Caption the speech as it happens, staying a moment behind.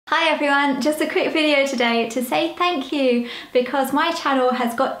Hi everyone, just a quick video today to say thank you because my channel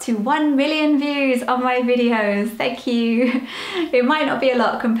has got to 1 million views on my videos. Thank you. It might not be a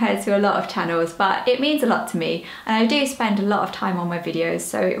lot compared to a lot of channels, but it means a lot to me, and I do spend a lot of time on my videos,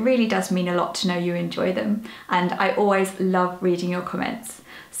 so it really does mean a lot to know you enjoy them, and I always love reading your comments.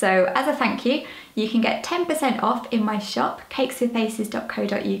 So as a thank you, you can get 10% off in my shop,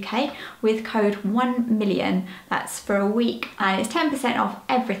 cakeswithfaces.co.uk, with code 1million. That's for a week, and it's 10% off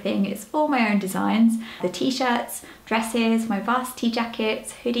everything. It's all my own designs. The t-shirts, dresses, my varsity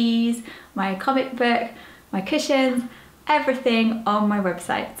jackets, hoodies, my comic book, my cushions, everything on my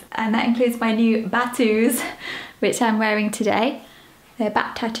website. And that includes my new batus, which I'm wearing today. They're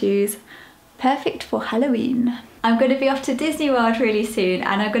bat tattoos, perfect for Halloween. I'm going to be off to Disney World really soon,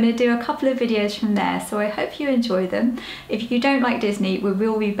 and I'm going to do a couple of videos from there, so I hope you enjoy them. If you don't like Disney, we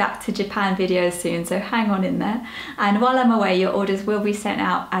will be back to Japan videos soon, so hang on in there. And while I'm away, your orders will be sent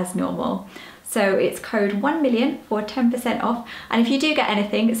out as normal. So it's code 1million for 10% off, and if you do get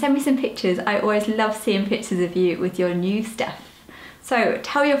anything, send me some pictures. I always love seeing pictures of you with your new stuff. So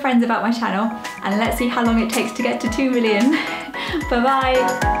tell your friends about my channel, and let's see how long it takes to get to 2 million. Bye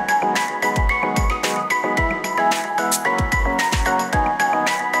bye.